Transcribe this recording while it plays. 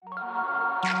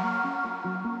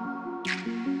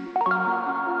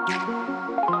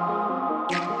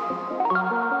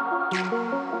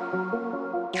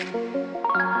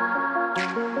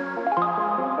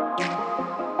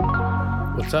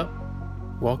What's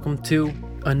up? Welcome to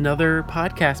another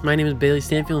podcast. My name is Bailey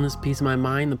Stanfield, and this is Peace of My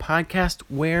Mind, the podcast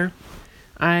where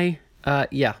hi.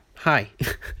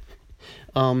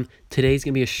 Today's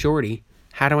gonna be a shorty.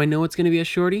 How do I know it's gonna be a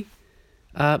shorty?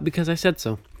 Because I said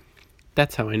so.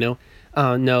 That's how I know.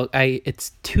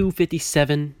 It's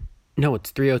 2:57. No,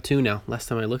 it's 3:02 now. Last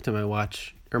time I looked at my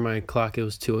watch or my clock, it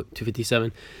was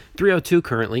 2:57. 3:02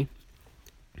 currently,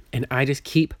 and I just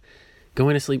keep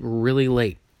going to sleep really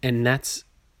late, and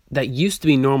that used to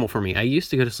be normal for me. I used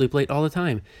to go to sleep late all the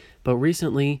time, but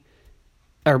recently,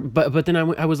 but then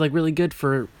I was like really good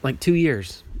for like 2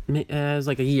 years. It was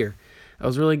like a year. I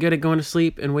was really good at going to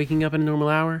sleep and waking up at a normal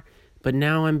hour, but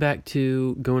now I'm back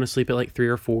to going to sleep at like 3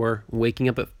 or 4, waking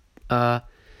up at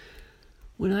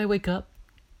when I wake up,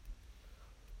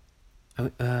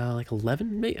 like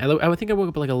 11 maybe. I would think I woke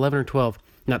up at like 11 or 12.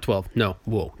 Not 12. No,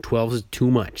 whoa, 12 is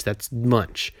too much. That's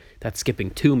munch. That's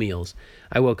skipping 2 meals.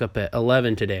 I woke up at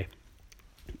 11 today.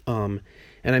 And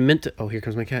I meant to. Oh, here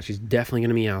comes my cat. She's definitely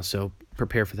gonna meow. So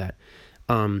prepare for that.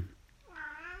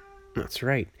 That's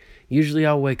right. Usually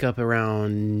I'll wake up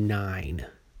around 9.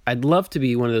 I'd love to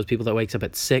be one of those people that wakes up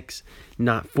at 6,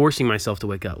 not forcing myself to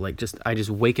wake up. I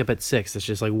just wake up at 6. That's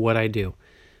just like what I do.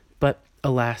 But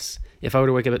alas, if I were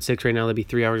to wake up at 6 right now, that'd be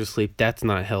 3 hours of sleep. That's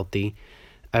not healthy.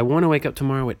 I want to wake up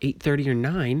tomorrow at 8:30 or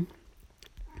 9.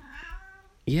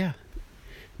 Yeah.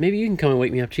 Maybe you can come and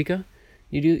wake me up, Chica.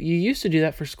 You used to do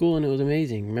that for school and it was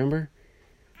amazing, remember?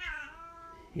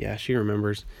 Yeah, she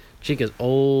remembers. Chica's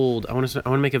old. I want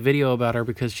to make a video about her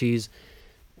because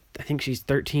I think she's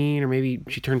 13 or maybe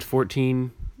she turns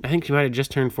 14. I think she might have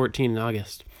just turned 14 in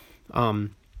August.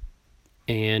 And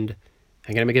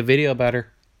I got to make a video about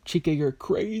her. Chica, you're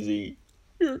crazy.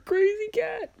 You're a crazy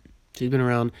cat. She's been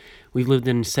around. We've lived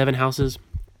in 7 houses.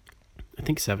 I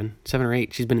think 7 or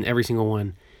 8. She's been in every single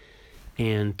one.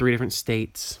 And 3 different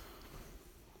states.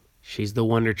 She's the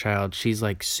wonder child. She's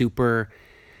like super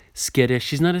skittish.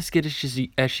 She's not as skittish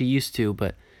as she used to,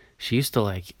 but she used to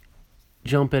like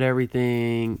jump at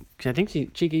everything. I think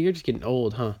Chica, you're just getting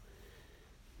old, huh?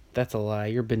 That's a lie.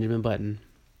 You're Benjamin Button.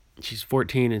 She's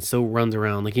 14 and still runs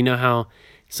around. Like, you know how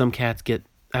some cats get,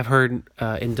 I've heard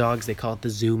in dogs they call it the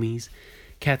zoomies.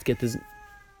 Cats get this.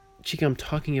 Chica, I'm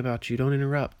talking about you. Don't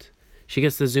interrupt. She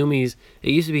gets the zoomies. It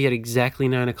used to be at exactly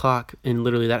 9 o'clock, and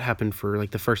literally that happened for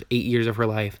like the first 8 years of her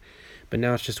life. But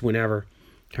now it's just whenever.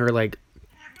 Her like,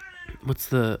 what's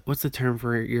the term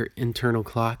for your internal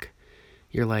clock?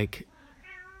 Your like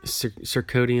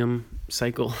circadian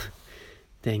cycle.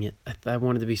 Dang it! I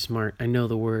wanted to be smart. I know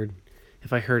the word.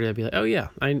 If I heard it, I'd be like, oh yeah,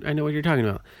 I know what you're talking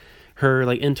about. Her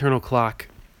like internal clock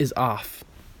is off.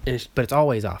 But it's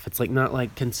always off. It's like not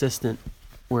like consistent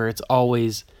where it's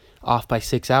always off by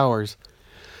 6 hours.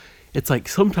 It's like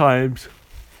sometimes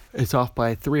it's off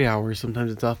by 3 hours.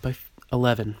 Sometimes it's off by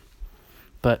 11.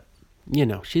 But,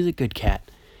 she's a good cat.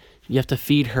 You have to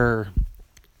feed her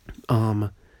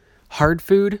hard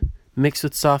food mixed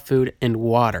with soft food and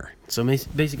water. So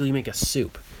basically you make a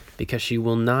soup because she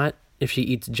will not, if she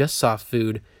eats just soft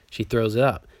food, she throws it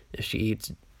up. If she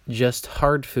eats just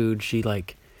hard food,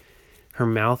 her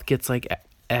mouth gets like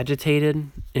agitated,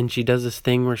 and she does this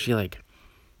thing where she like,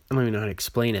 I don't even know how to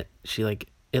explain it. She like,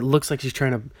 it looks like she's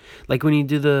trying to, like when you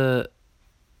do the,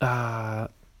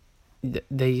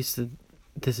 they used to,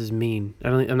 this is mean.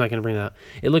 I'm not going to bring that up.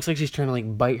 It looks like she's trying to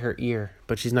like bite her ear,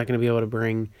 but she's not going to be able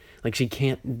to like she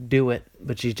can't do it,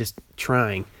 but she's just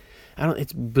trying.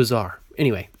 It's bizarre.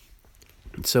 Anyway,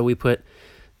 so we put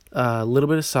a little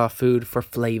bit of soft food for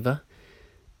flavor,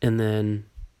 and then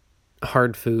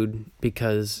hard food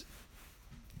because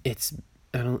it's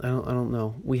I don't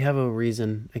know. We have a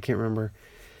reason, I can't remember.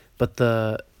 But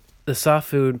the soft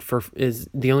food is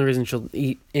the only reason she'll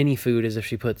eat any food is if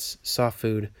she puts soft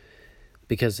food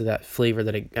because of that flavor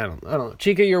that I don't know.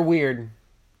 Chica, you're weird.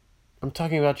 I'm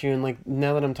talking about you, and like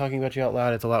now that I'm talking about you out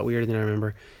loud, it's a lot weirder than I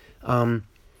remember. And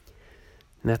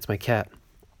that's my cat.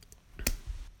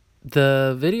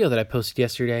 The video that I posted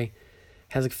yesterday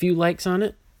has a few likes on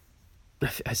it.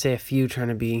 I say a few trying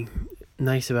to be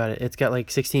nice about it. It's got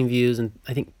like 16 views and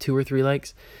I think 2 or 3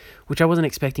 likes, which I wasn't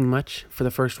expecting much for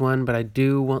the first one, but I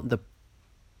do want the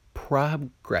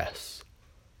progress.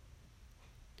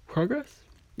 Progress?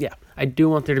 Yeah, I do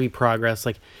want there to be progress.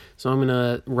 Like, so I'm going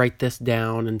to write this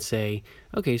down and say,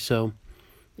 okay, so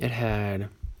it had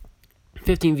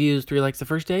 15 views, 3 likes the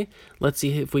first day. Let's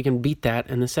see if we can beat that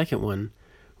in the second one,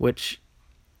 which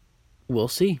we'll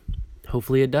see.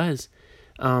 Hopefully it does.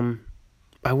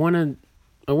 I want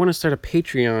to start a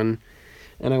Patreon,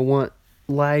 and I want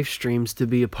live streams to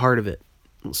be a part of it.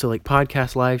 So like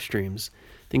podcast live streams.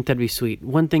 I think that'd be sweet.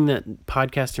 One thing that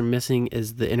podcasts are missing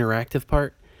is the interactive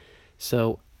part.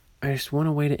 So I just want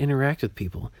a way to interact with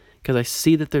people because I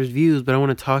see that there's views, but I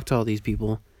want to talk to all these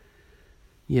people.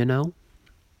 You know?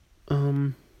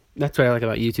 That's what I like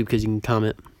about YouTube because you can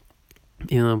comment.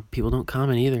 You know, people don't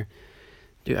comment either.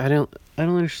 Dude, I don't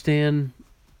understand.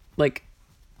 Like,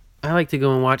 I like to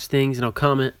go and watch things and I'll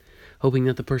comment, hoping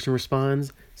that the person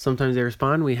responds. Sometimes they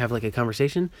respond, we have like a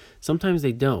conversation. Sometimes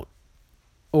they don't.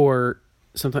 Or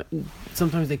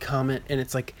sometimes they comment and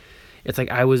it's like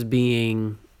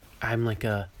I'm like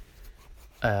a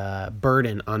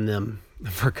burden on them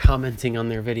for commenting on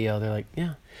their video. They're like,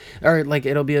 yeah. Or like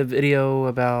it'll be a video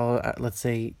about, let's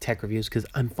say, tech reviews because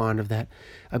I'm fond of that.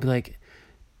 I'd be like,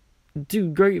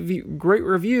 dude, great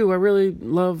review. I really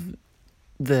love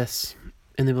this.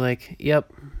 And they'd be like,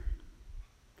 yep.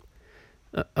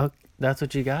 That's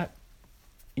what you got?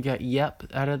 You got yep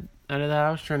out of that?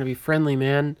 I was trying to be friendly,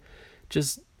 man.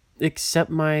 Just accept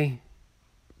my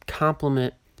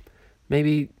compliment.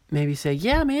 Maybe say,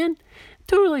 yeah, man,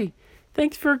 totally.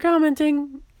 Thanks for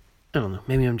commenting. I don't know.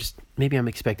 Maybe I'm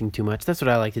expecting too much. That's what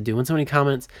I like to do. When somebody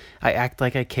comments, I act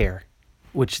like I care.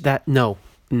 No.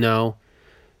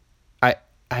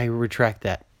 I retract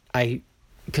that.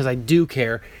 Because I do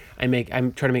care. I'm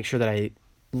trying to make sure that I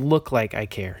look like I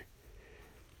care.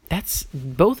 That's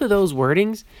both of those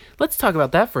wordings. Let's talk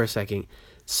about that for a second.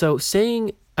 So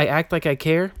saying I act like I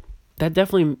care, that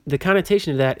definitely, the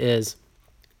connotation of that is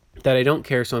that I don't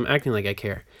care, so I'm acting like I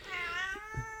care.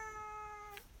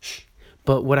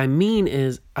 But what I mean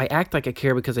is I act like I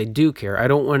care because I do care. I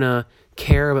don't want to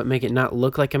care but make it not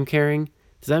look like I'm caring.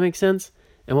 Does that make sense?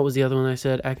 And what was the other one I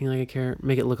said? Acting like I care,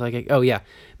 make it look like I... Oh, yeah.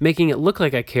 Making it look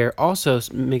like I care also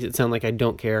makes it sound like I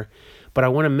don't care. But I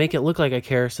want to make it look like I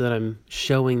care so that I'm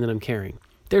showing that I'm caring.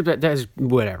 There's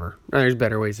whatever. There's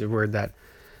better ways to word that.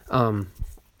 I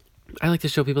like to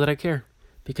show people that I care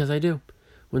because I do.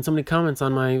 When somebody comments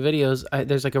on my videos,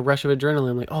 there's like a rush of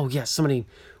adrenaline. I'm like, oh, yes, somebody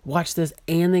watched this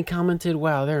and they commented.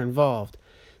 Wow, they're involved.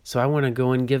 So I want to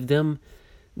go and give them...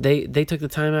 They took the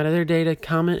time out of their day to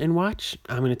comment and watch.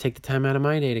 I'm going to take the time out of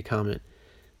my day to comment.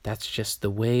 That's just the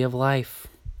way of life,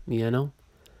 you know?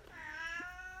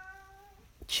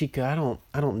 Chica,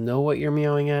 I don't know what you're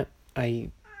meowing at.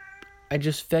 I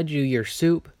just fed you your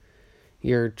soup,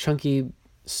 your chunky,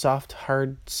 soft,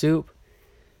 hard soup.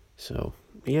 So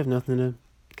you have nothing to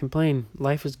complain.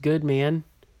 Life is good, man.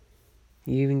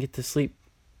 You even get to sleep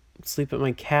at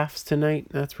my calves tonight.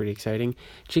 That's pretty exciting.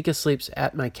 Chica sleeps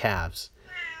at my calves.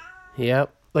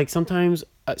 Yep. Like sometimes,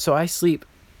 so I sleep.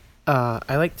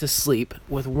 I like to sleep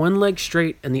with one leg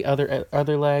straight and the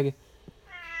other leg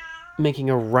making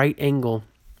a right angle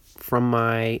from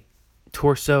my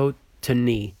torso to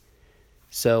knee.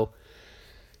 So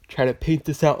try to paint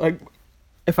this out. Like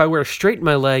if I were to straighten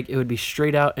my leg, it would be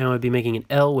straight out and I would be making an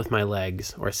L with my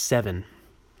legs, or a 7.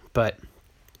 But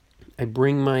I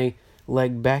bring my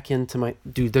leg back into my...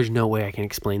 Dude, there's no way I can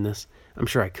explain this. I'm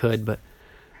sure I could, but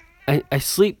I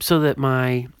sleep so that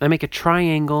I make a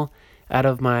triangle out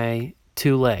of my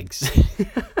 2 legs.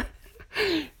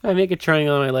 I make a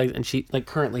triangle on my legs, and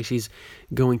currently she's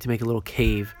going to make a little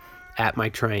cave at my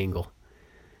triangle.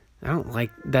 I don't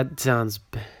like that. Sounds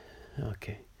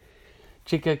okay.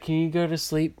 Chica, can you go to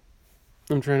sleep?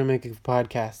 I'm trying to make a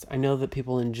podcast. I know that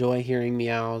people enjoy hearing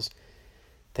meows.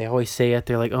 They always say it.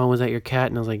 They're like, "Oh, was that your cat?"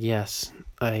 And I was like, "Yes."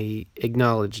 I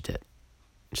acknowledged it.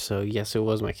 So yes, it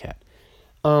was my cat.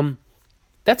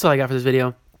 That's all I got for this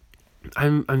video.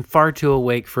 I'm far too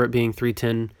awake for it being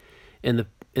 3:10 in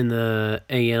the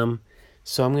AM.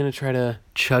 So I'm gonna try to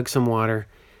chug some water,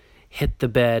 hit the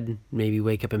bed, maybe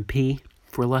wake up and pee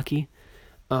if we're lucky.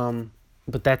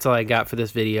 But that's all I got for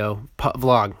this video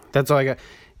vlog. That's all I got.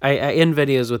 I end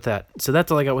videos with that. So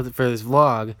that's all I got for this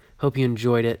vlog. Hope you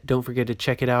enjoyed it. Don't forget to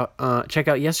check it out. Check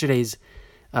out yesterday's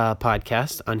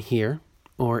podcast on here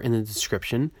or in the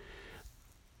description.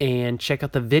 And check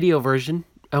out the video version.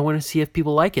 I want to see if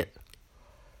people like it.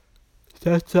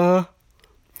 That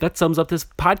sums up this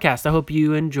podcast. I hope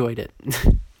you enjoyed it.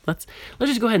 Let's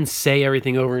just go ahead and say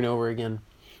everything over and over again.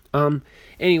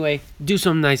 Anyway, do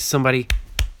something nice to somebody.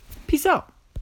 Peace out.